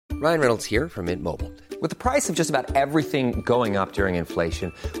Ryan Reynolds here from Mint Mobile. With the price of just about everything going up during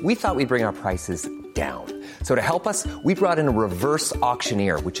inflation, we thought we'd bring our prices down. So to help us, we brought in a reverse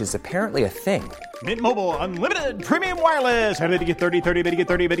auctioneer, which is apparently a thing. Mint Mobile Unlimited Premium Wireless. How to get 30, 30, bit to get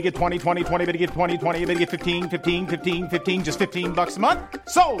 30, bit to get 20, 20, 20, bit to get 20, 20, bit to get 15, 15, 15, 15, just $15 a month?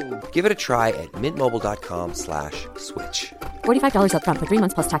 Sold! Give it a try at mintmobile.com/switch. $45 up front for 3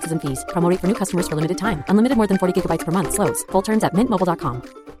 months plus taxes and fees. Promo rate for new customers for limited time. Unlimited more than 40 gigabytes per month. Slows full terms at mintmobile.com.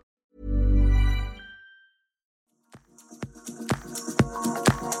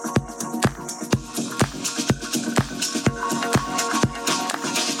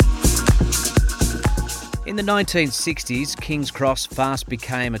 In the 1960s, King's Cross fast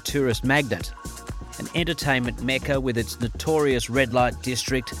became a tourist magnet, an entertainment mecca with its notorious red light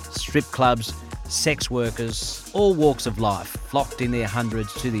district, strip clubs, sex workers, all walks of life flocked in their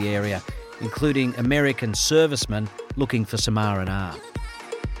hundreds to the area, including American servicemen looking for some R&R.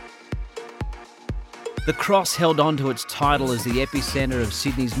 The Cross held on to its title as the epicentre of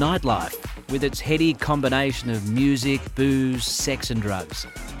Sydney's nightlife, with its heady combination of music, booze, sex and drugs.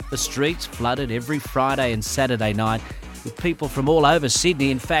 The streets flooded every Friday and Saturday night with people from all over Sydney,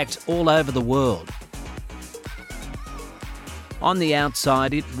 in fact, all over the world. On the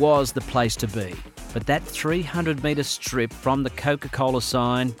outside, it was the place to be. But that 300-metre strip from the Coca-Cola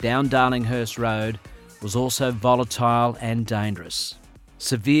sign down Darlinghurst Road was also volatile and dangerous.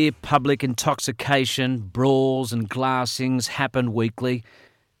 Severe public intoxication, brawls and glassings happened weekly.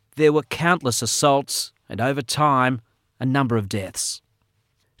 There were countless assaults and, over time, a number of deaths.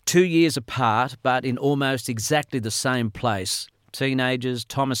 2 years apart, but in almost exactly the same place, teenagers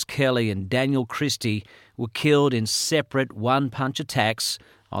Thomas Kelly and Daniel Christie were killed in separate one-punch attacks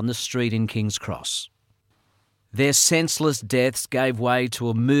on the street in King's Cross. Their senseless deaths gave way to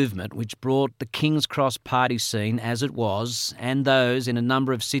a movement which brought the King's Cross party scene as it was, and those in a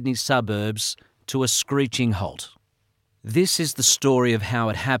number of Sydney suburbs, to a screeching halt. This is the story of how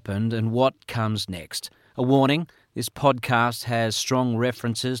it happened and what comes next. A warning: this podcast has strong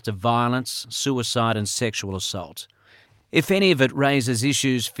references to violence, suicide and sexual assault. If any of it raises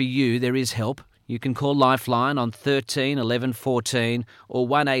issues for you, there is help. You can call Lifeline on 13 11 14 or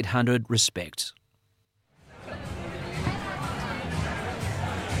 1800 RESPECT.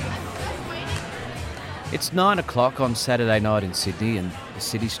 It's 9 o'clock on Saturday night in Sydney and the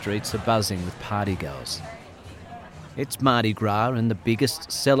city streets are buzzing with partygoers. It's Mardi Gras and the biggest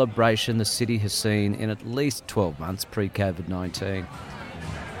celebration the city has seen in at least 12 months pre-COVID-19.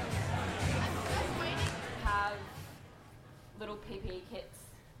 Have little PPE kits.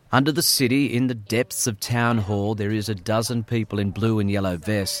 Under the city, in the depths of Town Hall, there is a dozen people in blue and yellow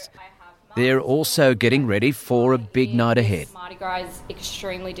vests. They're also getting ready for a big night ahead. Mardi Gras is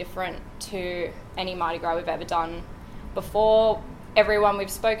extremely different to any Mardi Gras we've ever done before. Everyone we've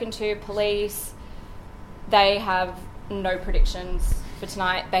spoken to, police, they have no predictions for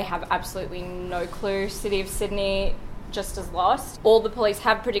tonight. They have absolutely no clue. City of Sydney just as lost. All the police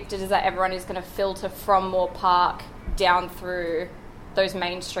have predicted is that everyone is going to filter from Moore Park down through those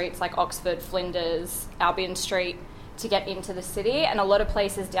main streets like Oxford, Flinders, Albion Street to get into the city. And a lot of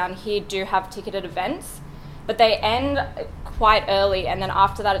places down here do have ticketed events, but they end quite early and then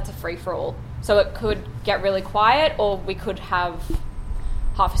after that it's a free-for-all. So it could get really quiet or we could have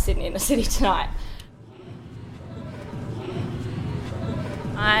half of Sydney in the city tonight.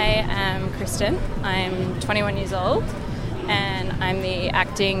 I am Kristen. I'm 21 years old and I'm the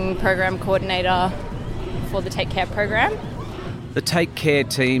acting program coordinator for the Take Care program. The Take Care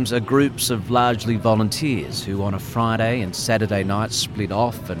teams are groups of largely volunteers who on a Friday and Saturday night split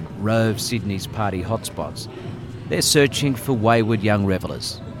off and rove Sydney's party hotspots. They're searching for wayward young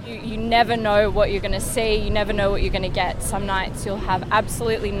revellers. You never know what you're going to see, you never know what you're going to get. Some nights you'll have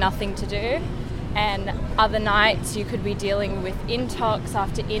absolutely nothing to do, and other nights you could be dealing with intox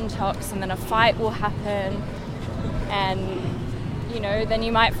after intox, and then a fight will happen, and then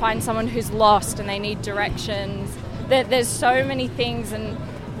you might find someone who's lost and they need directions. There's so many things, and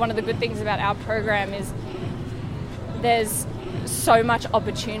one of the good things about our program is there's so much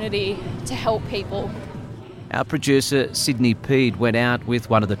opportunity to help people. Our producer, Sydney Peed, went out with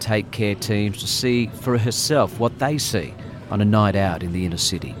one of the Take Care teams to see for herself what they see on a night out in the inner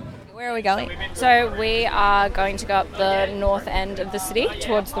city. Where are we going? So we are going to go up the north end of the city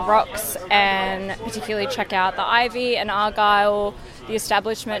towards the Rocks and particularly check out the Ivy and Argyle, the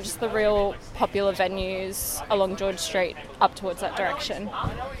Establishment, just the real popular venues along George Street up towards that direction.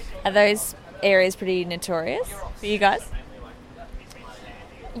 Are those areas pretty notorious for you guys?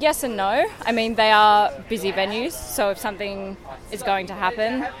 Yes and no. I mean, they are busy venues, so if something is going to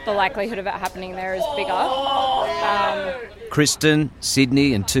happen, the likelihood of it happening there is bigger. Kristen,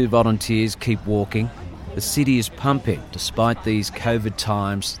 Sydney and 2 volunteers keep walking. The city is pumping. Despite these COVID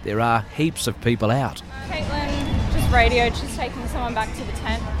times, there are heaps of people out. Caitlin just radioed she's taking someone back to the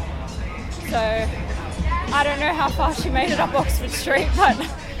tent. So I don't know how far she made it up Oxford Street, but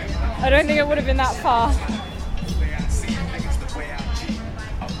I don't think it would have been that far.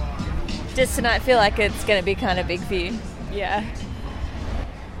 Does tonight feel like it's going to be kind of big for you? Yeah.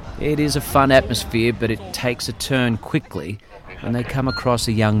 It is a fun atmosphere, but it takes a turn quickly when they come across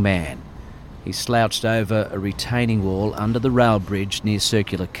a young man. He's slouched over a retaining wall under the rail bridge near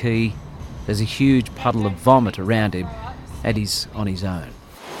Circular Quay. There's a huge puddle of vomit around him, and he's on his own.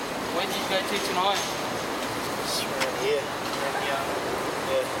 Where did you go to tonight?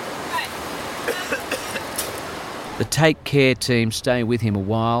 The Take Care team stay with him a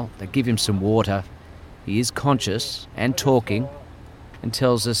while. They give him some water. He is conscious and talking, and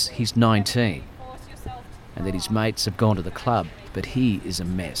tells us he's 19 and that his mates have gone to the club, but he is a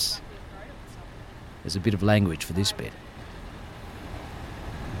mess. There's a bit of language for this bit.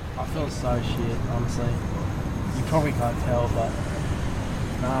 I feel so shit, honestly. You probably can't tell, but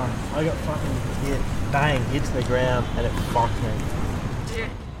nah, I got fucking hit, bang, hit to the ground, and it fucked me.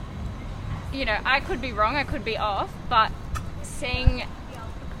 You know, I could be wrong, I could be off, but seeing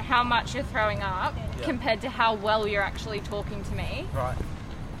how much you're throwing up compared to how well you're actually talking to me, right?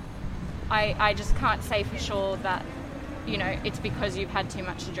 I just can't say for sure that, you know, it's because you've had too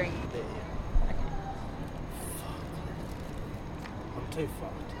much to drink. Okay. I'm too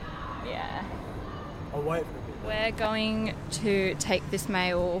fucked. Yeah. I'll wait for a bit. We're going to take this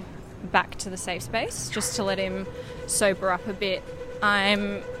male back to the safe space just to let him sober up a bit.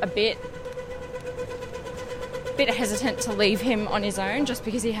 I'm a bit hesitant to leave him on his own just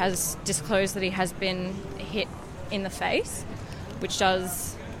because he has disclosed that he has been hit in the face, which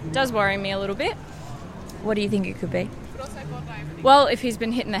does worry me a little bit. What do you think it could be? Well, if he's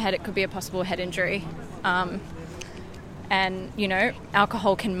been hit in the head, it could be a possible head injury. And, you know,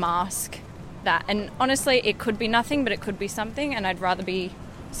 alcohol can mask that. And honestly, it could be nothing, but it could be something, and I'd rather be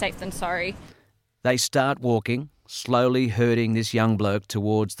safe than sorry. They start walking, slowly herding this young bloke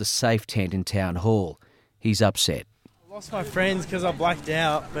towards the safe tent in Town Hall. He's upset. I lost my friends because I blacked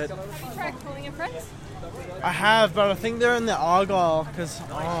out, but... Have you tried calling your friends? I have, but I think they're in the Argyle because,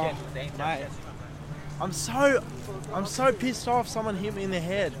 mate, I'm so pissed off someone hit me in the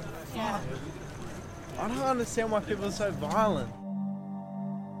head. Yeah. I don't understand why people are so violent.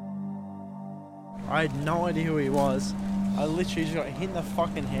 I had no idea who he was. I literally just got hit in the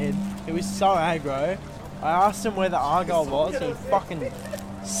fucking head. He was so aggro. I asked him where the Argyle was and he fucking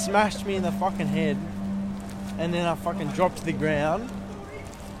smashed me in the fucking head. And then I fucking dropped to the ground.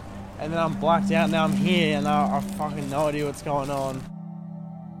 And then I'm blacked out, now I'm here, and I fucking no idea what's going on.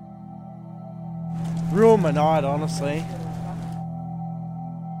 Ruined my night, honestly.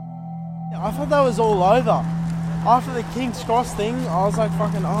 I thought that was all over. After the King's Cross thing, I was like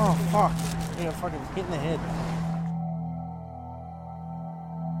fucking, oh fuck. I got fucking hit in the head.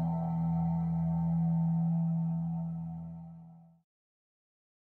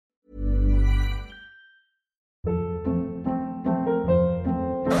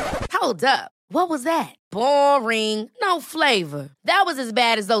 Hold up. What was that? Boring. No flavor. That was as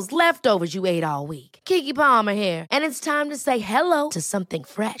bad as those leftovers you ate all week. Keke Palmer here, and it's time to say hello to something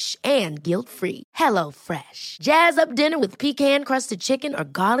fresh and guilt-free. HelloFresh. Jazz up dinner with pecan-crusted chicken or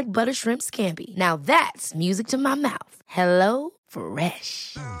garlic butter shrimp scampi. Now that's music to my mouth.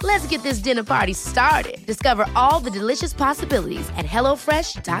 HelloFresh. Let's get this dinner party started. Discover all the delicious possibilities at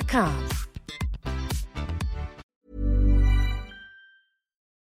HelloFresh.com.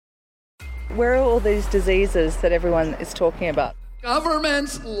 Where are all these diseases that everyone is talking about?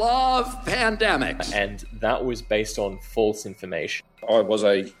 Governments love pandemics. And that was based on false information. I was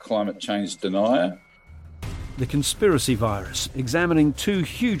a climate change denier. The Conspiracy Virus, examining 2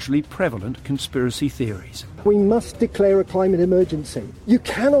 hugely prevalent conspiracy theories. We must declare a climate emergency. You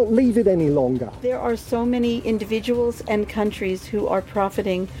cannot leave it any longer. There are so many individuals and countries who are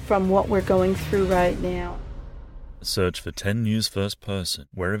profiting from what we're going through right now. Search for 10 News First Person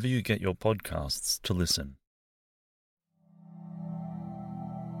wherever you get your podcasts to listen.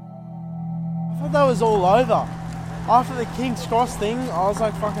 I thought that was all over. After the King's Cross thing, I was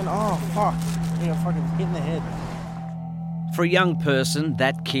like fucking, oh fuck. I got fucking hit in the head. For a young person,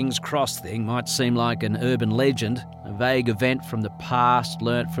 that King's Cross thing might seem like an urban legend, a vague event from the past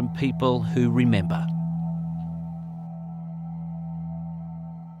learnt from people who remember.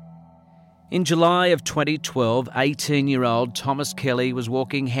 In July of 2012, 18-year-old Thomas Kelly was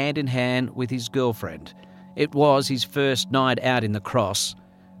walking hand in hand with his girlfriend. It was his first night out in the Cross,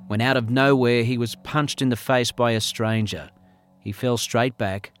 when out of nowhere he was punched in the face by a stranger. he fell straight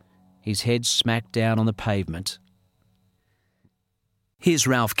back, his head smacked down on the pavement. Here's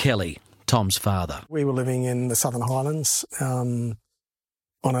Ralph Kelly, Tom's father. We were living in the Southern Highlands on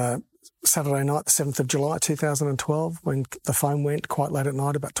a Saturday night, the 7th of July 2012, when the phone went quite late at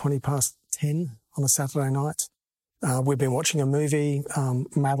night, about 20 past 10 on a Saturday night. We'd been watching a movie.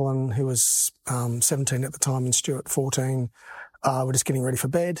 Madeline, who was 17 at the time, and Stuart, 14, were just getting ready for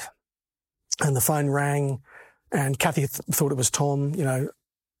bed. And the phone rang, and Kathy thought it was Tom,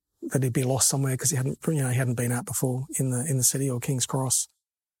 that he'd be lost somewhere because he hadn't been out before in the city or King's Cross.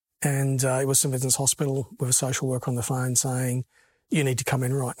 And it was St Vincent's Hospital with a social worker on the phone saying, "You need to come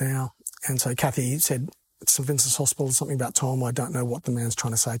in right now." And so Kathy said, "It's St Vincent's Hospital, something about Tom. I don't know what the man's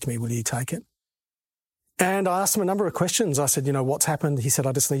trying to say to me. Will you take it?" And I asked him a number of questions. I said, "What's happened?" He said,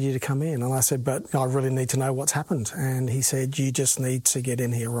 "I just need you to come in." And I said, "But I really need to know what's happened." And he said, "You just need to get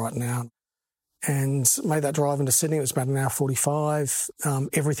in here right now." And made that drive into Sydney. It was about an hour 45.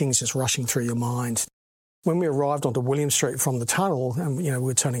 Everything's just rushing through your mind. When we arrived onto William Street from the tunnel, and, we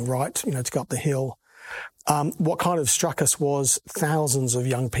were turning right, to go up the hill, what kind of struck us was thousands of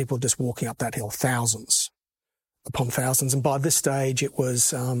young people just walking up that hill, thousands upon thousands. And by this stage, it was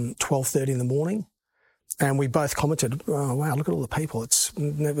 12:30 in the morning. And we both commented, "Oh, wow, look at all the people."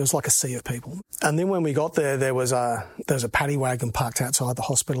 It was like a sea of people. And then when we got there was a paddy wagon parked outside the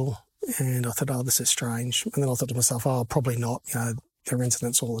hospital. And I thought, "Oh, this is strange." And then I thought to myself, "Oh, probably not. There are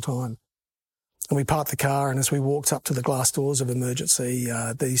incidents all the time." And we parked the car, and as we walked up to the glass doors of emergency,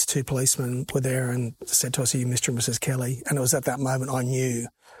 these two policemen were there and said to us, "Are you Mr. and Mrs. Kelly?" And it was at that moment I knew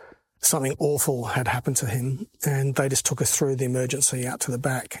something awful had happened to him. And they just took us through the emergency out to the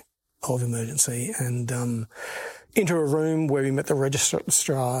back of emergency and into a room where we met the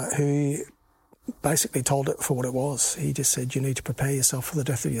registrar, who basically told it for what it was. He just said, "You need to prepare yourself for the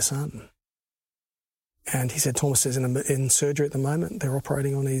death of your son." And he said, "Thomas is in surgery at the moment. They're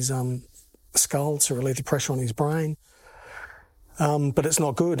operating on his skull to relieve the pressure on his brain. But it's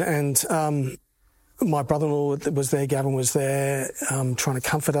not good." And my brother-in-law was there, Gavin was there, trying to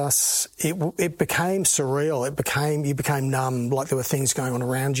comfort us. It became surreal. You became numb, like there were things going on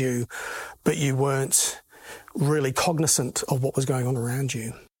around you, but you weren't really cognizant of what was going on around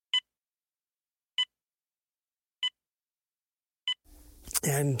you.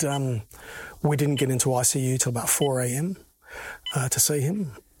 And we didn't get into ICU till about 4 a.m. To see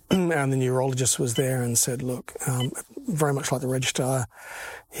him. And the neurologist was there and said, "Look, very much like the registrar,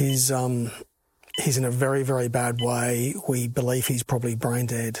 he's in a very, very bad way. We believe he's probably brain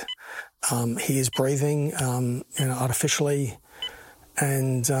dead. He is breathing, artificially,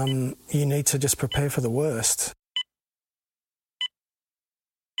 and you need to just prepare for the worst."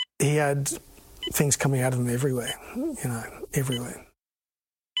 He had things coming out of him everywhere, everywhere.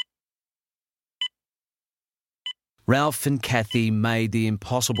 Ralph and Kathy made the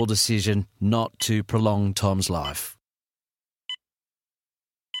impossible decision not to prolong Tom's life.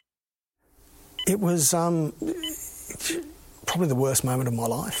 It was probably the worst moment of my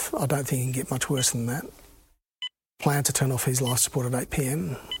life. I don't think it can get much worse than that. Planned to turn off his life support at 8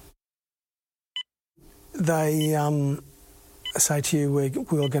 p.m. They say to you,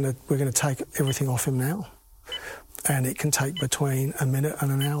 we're going to take everything off him now, and it can take between a minute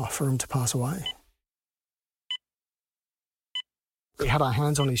and an hour for him to pass away. We had our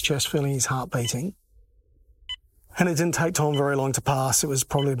hands on his chest, feeling his heart beating. And it didn't take Tom very long to pass. It was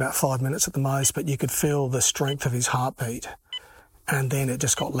probably about 5 minutes at the most, but you could feel the strength of his heartbeat. And then it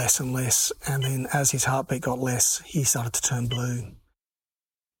just got less and less. And then as his heartbeat got less, he started to turn blue.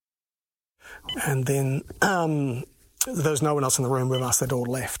 And then there was no one else in the room with us. They'd all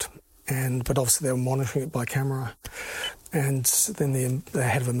left. But obviously they were monitoring it by camera. And then the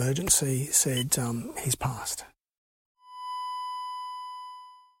head of emergency said, "He's passed."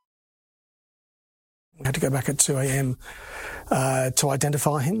 We had to go back at 2 a.m. To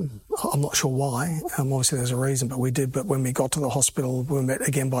identify him. I'm not sure why. Obviously there's a reason, but we did. But when we got to the hospital, we were met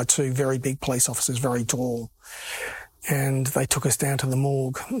again by two very big police officers, very tall. And they took us down to the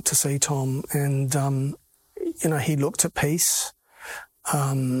morgue to see Tom. And, he looked at peace.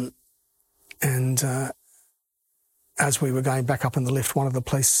 And as we were going back up in the lift, one of the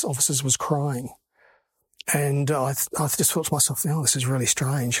police officers was crying. And I just thought to myself, this is really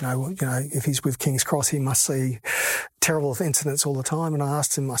strange. If he's with King's Cross, he must see terrible incidents all the time. And I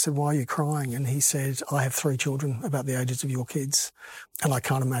asked him, I said, "Why are you crying?" And he said, "I have 3 children about the ages of your kids, and I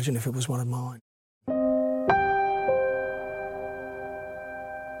can't imagine if it was one of mine."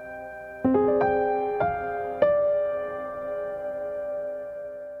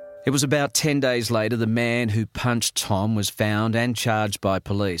 It was about 10 days later the man who punched Tom was found and charged by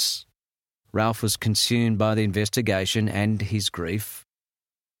police. Ralph was consumed by the investigation and his grief.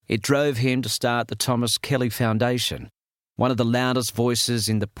 It drove him to start the Thomas Kelly Foundation, one of the loudest voices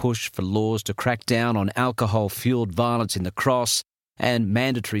in the push for laws to crack down on alcohol-fuelled violence in the Cross and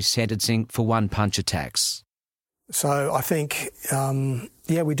mandatory sentencing for one-punch attacks. So I think,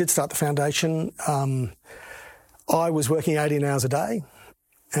 we did start the foundation. I was working 18 hours a day,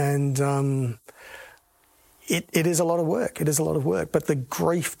 and it is a lot of work. It is a lot of work, but the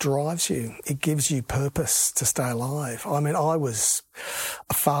grief drives you. It gives you purpose to stay alive. I mean, I was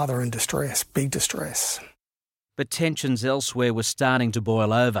a father in distress, big distress. But tensions elsewhere were starting to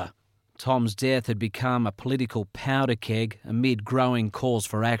boil over. Tom's death had become a political powder keg amid growing calls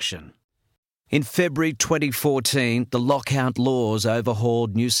for action. In February 2014, the lockout laws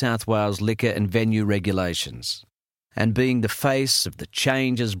overhauled New South Wales liquor and venue regulations. And being the face of the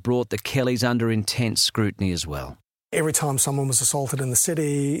changes brought the Kellys under intense scrutiny as well. Every time someone was assaulted in the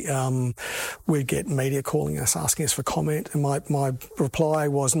city, we'd get media calling us, asking us for comment. And my reply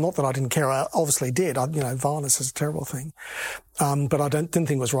was not that I didn't care. I obviously did. Violence is a terrible thing. But I didn't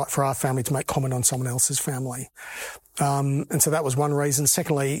think it was right for our family to make comment on someone else's family. And so that was one reason.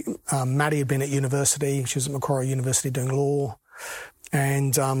 Secondly, Maddie had been at university. She was at Macquarie University doing law.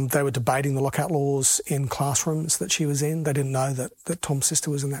 And they were debating the lockout laws in classrooms that she was in. They didn't know that Tom's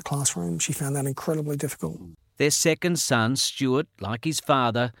sister was in that classroom. She found that incredibly difficult. Their second son, Stuart, like his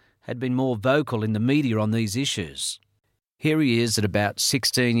father, had been more vocal in the media on these issues. Here he is at about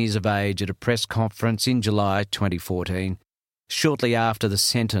 16 years of age at a press conference in July 2014, shortly after the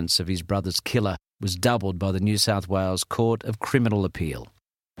sentence of his brother's killer was doubled by the New South Wales Court of Criminal Appeal.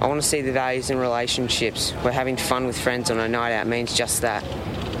 I want to see the values in relationships where having fun with friends on a night out means just that,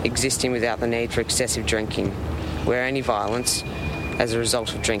 existing without the need for excessive drinking, where any violence as a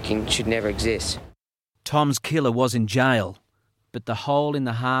result of drinking should never exist. Tom's killer was in jail, but the hole in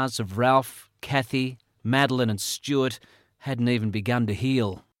the hearts of Ralph, Kathy, Madeline and Stuart hadn't even begun to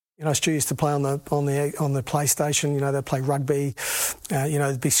heal. Stu used to play on the PlayStation. They'd play rugby.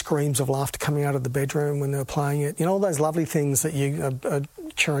 There'd be screams of laughter coming out of the bedroom when they were playing it. All those lovely things that you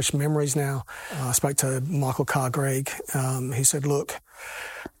cherish memories now. I spoke to Michael Carr-Gregg. He said, "Look,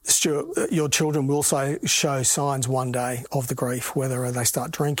 Stuart, your children will show signs one day of the grief, whether they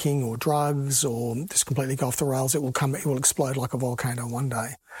start drinking or drugs or just completely go off the rails. It will explode like a volcano one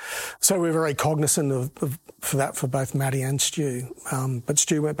day." So we're very cognizant of that for both Maddie and Stu. But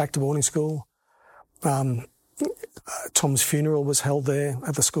Stu went back to boarding school. Tom's funeral was held there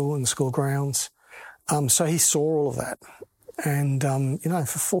at the school, in the school grounds. So he saw all of that. And,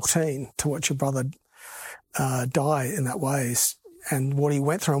 for 14 to watch your brother die in that way and what he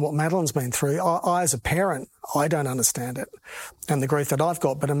went through and what Madeline's been through, I as a parent, I don't understand it and the grief that I've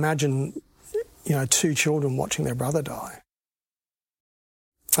got. But imagine, two children watching their brother die.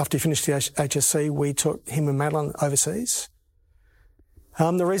 After he finished the HSC, we took him and Madeline overseas.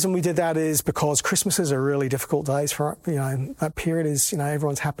 The reason we did that is because Christmases are really difficult days for, that period is,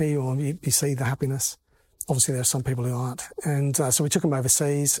 everyone's happy or you see the happiness. Obviously, there are some people who aren't. And so we took him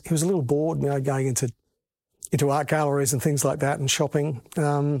overseas. He was a little bored, going into art galleries and things like that and shopping.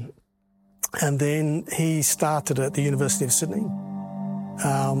 And then he started at the University of Sydney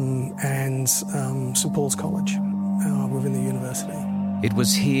and St Paul's College within the university. It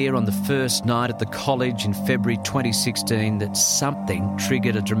was here on the first night at the college in February 2016 that something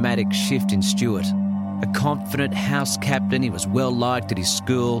triggered a dramatic shift in Stuart. A confident house captain, he was well liked at his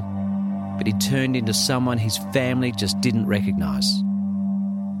school, but he turned into someone his family just didn't recognise.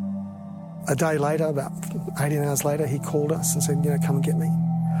 A day later, about 18 hours later, he called us and said, come and get me.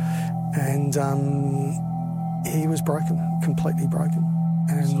 And he was broken, completely broken.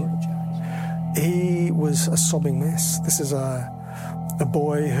 And he was a sobbing mess. This is a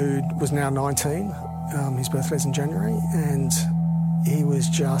boy who was now 19. His birthday's in January, and he was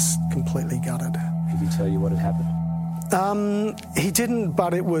just completely gutted. Did he tell you what had happened? He didn't,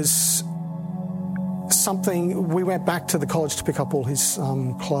 but it was something. We went back to the college to pick up all his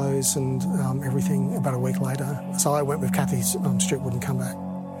clothes and everything about a week later. So I went with Kathy. Stuart wouldn't come back.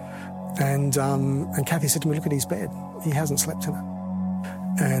 And Kathy said to me, "Look at his bed. He hasn't slept in it."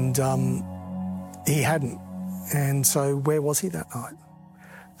 And he hadn't. And so where was he that night?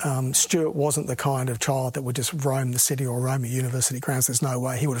 Stuart wasn't the kind of child that would just roam the city or roam a university grounds. There's no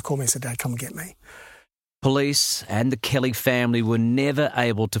way. He would have called me and said, "Dad, come and get me." Police and the Kelly family were never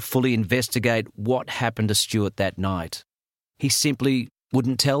able to fully investigate what happened to Stuart that night. He simply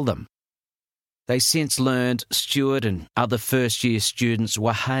wouldn't tell them. They since learned Stuart and other first-year students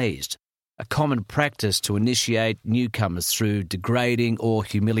were hazed, a common practice to initiate newcomers through degrading or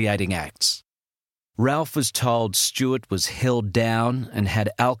humiliating acts. Ralph was told Stuart was held down and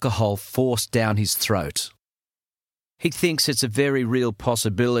had alcohol forced down his throat. He thinks it's a very real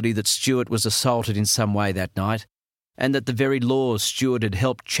possibility that Stuart was assaulted in some way that night, and that the very laws Stuart had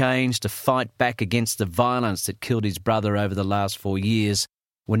helped change to fight back against the violence that killed his brother over the last 4 years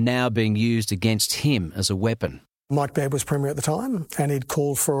were now being used against him as a weapon. Mike Baird was Premier at the time, and he'd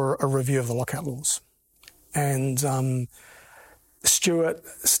called for a review of the lockout laws. And Stuart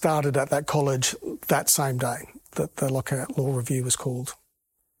started at that college that same day that the lockout law review was called.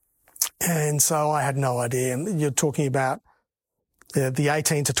 And so I had no idea. And you're talking about the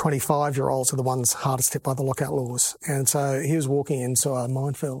 18 to 25-year-olds are the ones hardest hit by the lockout laws. And so he was walking into a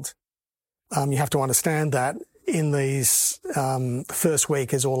minefield. You have to understand that in these, the first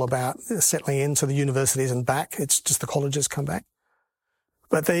week is all about settling into the universities and back. It's just the colleges come back.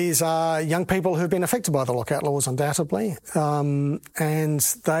 But these are young people who've been affected by the lockout laws, undoubtedly. And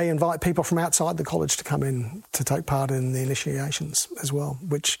they invite people from outside the college to come in to take part in the initiations as well,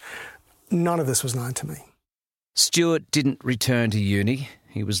 which none of this was known to me. Stuart didn't return to uni.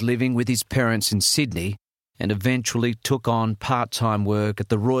 He was living with his parents in Sydney and eventually took on part-time work at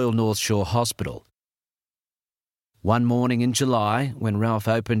the Royal North Shore Hospital. One morning in July, when Ralph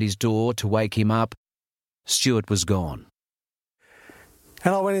opened his door to wake him up, Stuart was gone.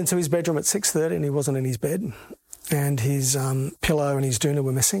 And I went into his bedroom at 6:30 and he wasn't in his bed. And his pillow and his doona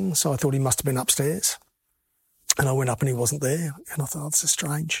were missing, so I thought he must have been upstairs. And I went up and he wasn't there. And I thought, oh, this is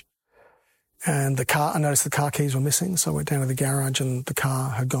strange. And I noticed the car keys were missing, so I went down to the garage and the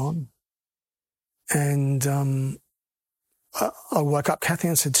car had gone. And I woke up Kathy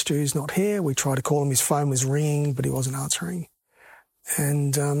and said, Stu's not here. We tried to call him. His phone was ringing, but he wasn't answering.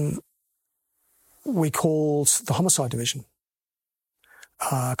 And we called the homicide division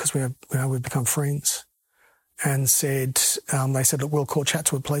because we've become friends, and said, they said, look, we'll call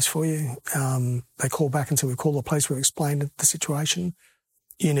Chatswood Police for you. They called back and said, we've called the police, we've explained the situation.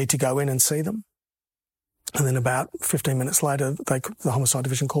 You need to go in and see them. And then about 15 minutes later, the homicide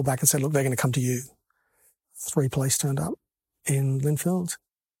division called back and said, look, they're going to come to you. 3 police turned up in Linfield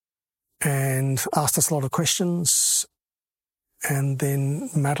and asked us a lot of questions. And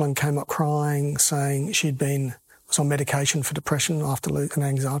then Madeline came up crying, saying was on medication for depression and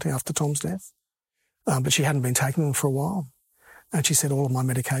anxiety after Tom's death. But she hadn't been taking them for a while. And she said, all of my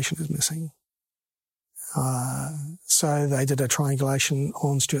medication is missing. So they did a triangulation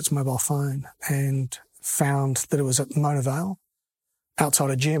on Stuart's mobile phone and found that it was at Mona Vale, outside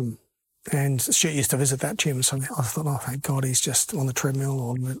a gym. And Stuart used to visit that gym, so I thought, oh, thank God he's just on the treadmill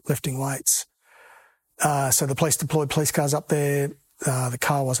or lifting weights. So the police deployed police cars up there. The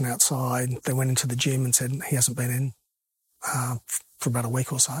car wasn't outside. They went into the gym and said he hasn't been in for about a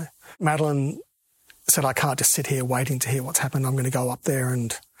week or so. Madeline said, I can't just sit here waiting to hear what's happened. I'm going to go up there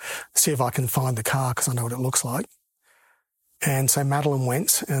and see if I can find the car because I know what it looks like. And so Madeline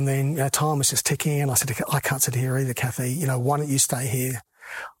went, and then time was just ticking, and I said, I can't sit here either, Kathy. Why don't you stay here?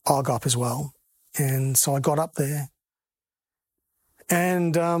 I'll go up as well. And so I got up there,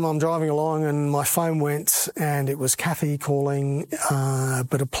 and I'm driving along, and my phone went, and it was Kathy calling,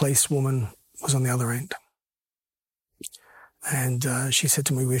 but a policewoman was on the other end. And she said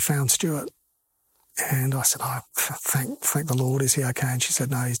to me, we found Stuart. And I said, oh, thank the Lord, is he okay? And she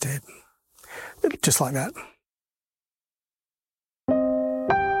said, no, he's dead. Just like that.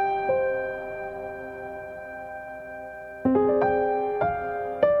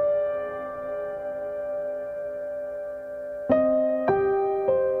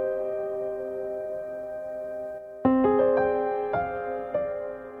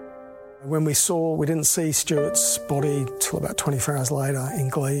 When we didn't see Stuart's body till about 24 hours later in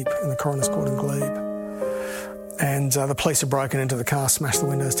Glebe, in the coroner's court in Glebe. And the police had broken into the car, smashed the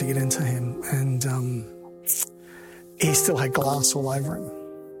windows to get into him. And he still had glass all over him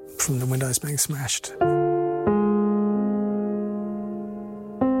from the windows being smashed.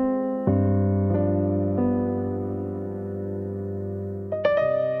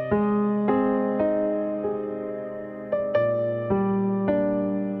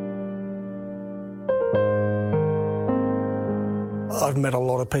 I've met a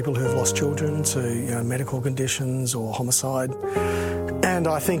lot of people who have lost children to medical conditions or homicide, and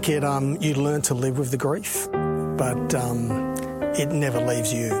I think you learn to live with the grief, but it never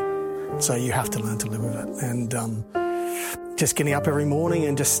leaves you, so you have to learn to live with it. And just getting up every morning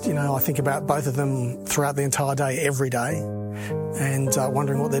and just I think about both of them throughout the entire day, every day, and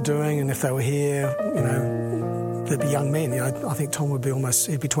wondering what they're doing, and if they were here, they'd be young men. I think Tom would be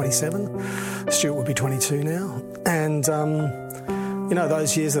he'd be 27, Stuart would be 22 now, and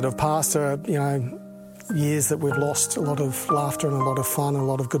those years that have passed are, years that we've lost a lot of laughter and a lot of fun and a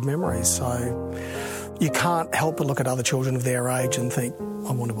lot of good memories. So you can't help but look at other children of their age and think,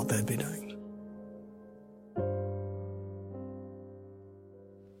 I wonder what they'd be doing.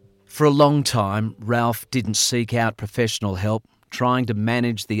 For a long time, Ralph didn't seek out professional help, trying to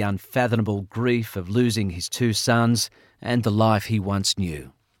manage the unfathomable grief of losing his 2 sons and the life he once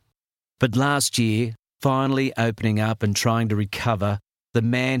knew. But last year, finally opening up and trying to recover, the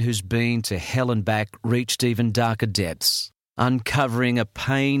man who's been to hell and back reached even darker depths, uncovering a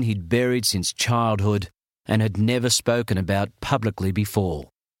pain he'd buried since childhood and had never spoken about publicly before.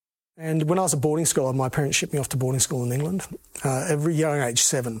 And when I was at boarding school, my parents shipped me off to boarding school in England every young age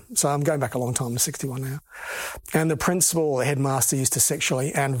 7. So I'm going back a long time, I'm 61 now. And the principal, the headmaster, used to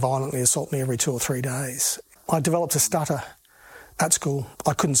sexually and violently assault me every 2 or 3 days. I developed a stutter at school.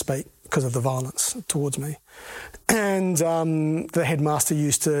 I couldn't speak because of the violence towards me. And the headmaster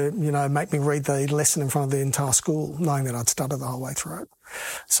used to, make me read the lesson in front of the entire school, knowing that I'd stuttered the whole way through it.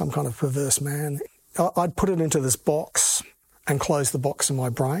 Some kind of perverse man. I'd put it into this box and close the box in my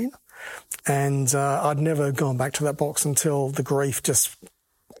brain. And I'd never gone back to that box until the grief just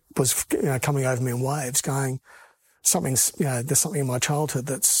was coming over me in waves, going, there's something in my childhood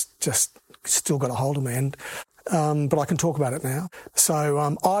that's just still got a hold of me. And but I can talk about it now.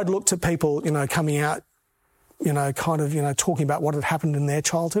 So I'd looked at people, coming out, talking about what had happened in their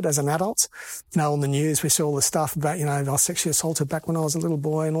childhood as an adult. On the news we saw all the stuff about, I was sexually assaulted back when I was a little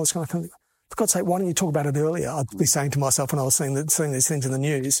boy and all this kind of thing. For God's sake, why didn't you talk about it earlier? I'd be saying to myself when I was seeing these things in the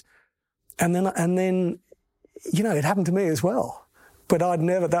news. And then, it happened to me as well. But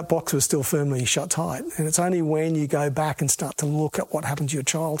that box was still firmly shut tight. And it's only when you go back and start to look at what happened to your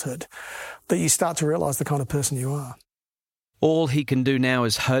childhood that you start to realise the kind of person you are. All he can do now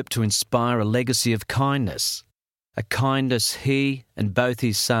is hope to inspire a legacy of kindness, a kindness he and both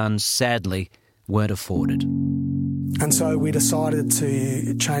his sons, sadly, weren't afforded. And so we decided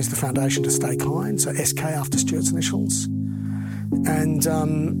to change the foundation to Stay Kind, so SK after Stuart's initials, and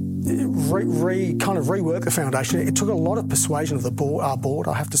rework the foundation. It took a lot of persuasion of our board,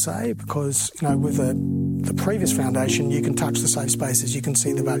 I have to say, because, with the previous foundation, you can touch the safe spaces, you can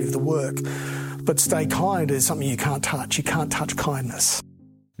see the value of the work. But Stay Kind is something you can't touch. You can't touch kindness.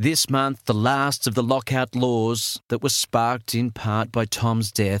 This month, the last of the lockout laws that was sparked in part by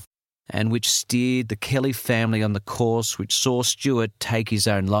Tom's death and which steered the Kelly family on the course which saw Stuart take his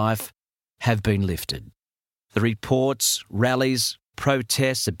own life have been lifted. The reports, rallies,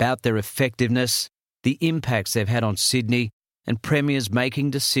 protests about their effectiveness, the impacts they've had on Sydney, and premiers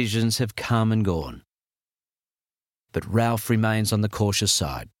making decisions have come and gone. But Ralph remains on the cautious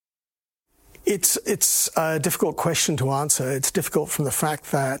side. It's a difficult question to answer. It's difficult from the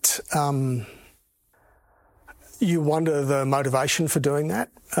fact that you wonder the motivation for doing that.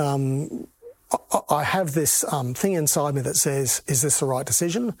 I have this thing inside me that says, is this the right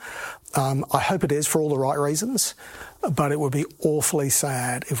decision? I hope it is for all the right reasons, but it would be awfully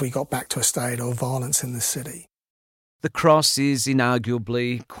sad if we got back to a state of violence in this city. The Cross is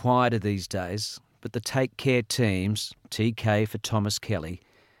inarguably quieter these days, but the Take Care teams, TK for Thomas Kelly,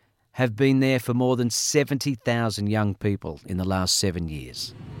 have been there for more than 70,000 young people in the last 7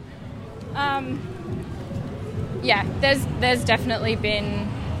 years. There's definitely been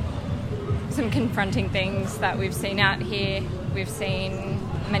some confronting things that we've seen out here. We've seen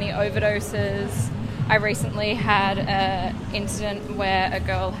many overdoses. I recently had an incident where a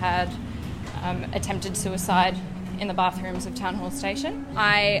girl had attempted suicide in the bathrooms of Town Hall Station.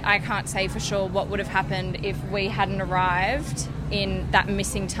 I can't say for sure what would have happened if we hadn't arrived in that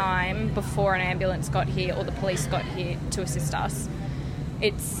missing time before an ambulance got here or the police got here to assist us.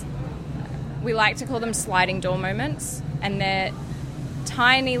 We like to call them sliding door moments, and they're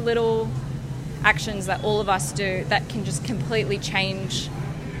tiny little actions that all of us do that can just completely change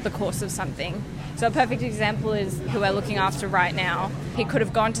the course of something. So a perfect example is who we're looking after right now. He could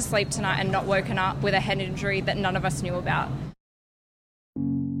have gone to sleep tonight and not woken up with a head injury that none of us knew about.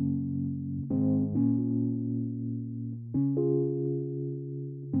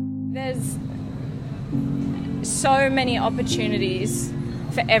 There's so many opportunities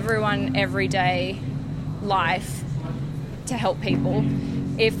for everyone, everyday life to help people.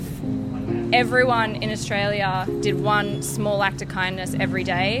 If everyone in Australia did one small act of kindness every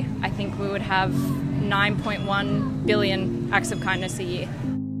day, I think we would have 9.1 billion acts of kindness a year.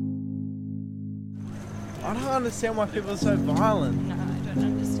 I don't understand why people are so violent. No, I don't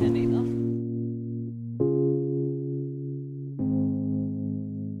understand either.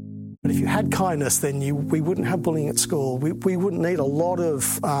 But if you had kindness, then we wouldn't have bullying at school. We wouldn't need a lot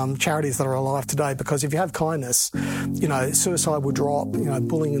of charities that are alive today, because if you have kindness, suicide would drop,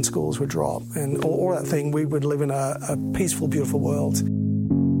 bullying in schools would drop, and all that thing, we would live in a peaceful, beautiful world.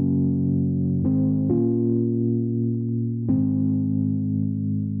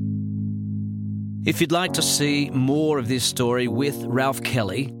 If you'd like to see more of this story with Ralph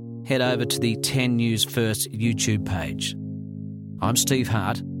Kelly, head over to the 10 News First YouTube page. I'm Steve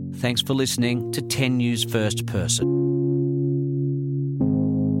Hart. Thanks for listening to 10 News First Person.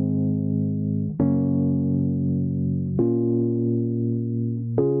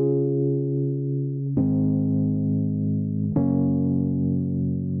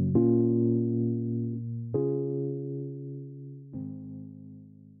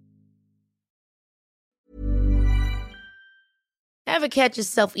 Ever catch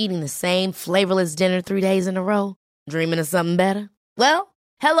yourself eating the same flavorless dinner 3 days in a row? Dreaming of something better? Well,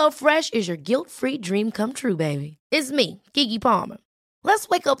 HelloFresh is your guilt-free dream come true, baby. It's me, Keke Palmer. Let's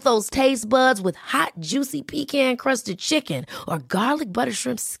wake up those taste buds with hot, juicy pecan-crusted chicken or garlic butter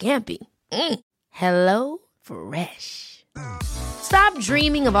shrimp scampi. Hello Fresh. Stop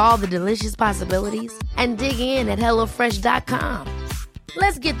dreaming of all the delicious possibilities and dig in at HelloFresh.com.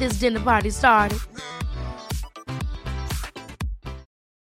 Let's get this dinner party started.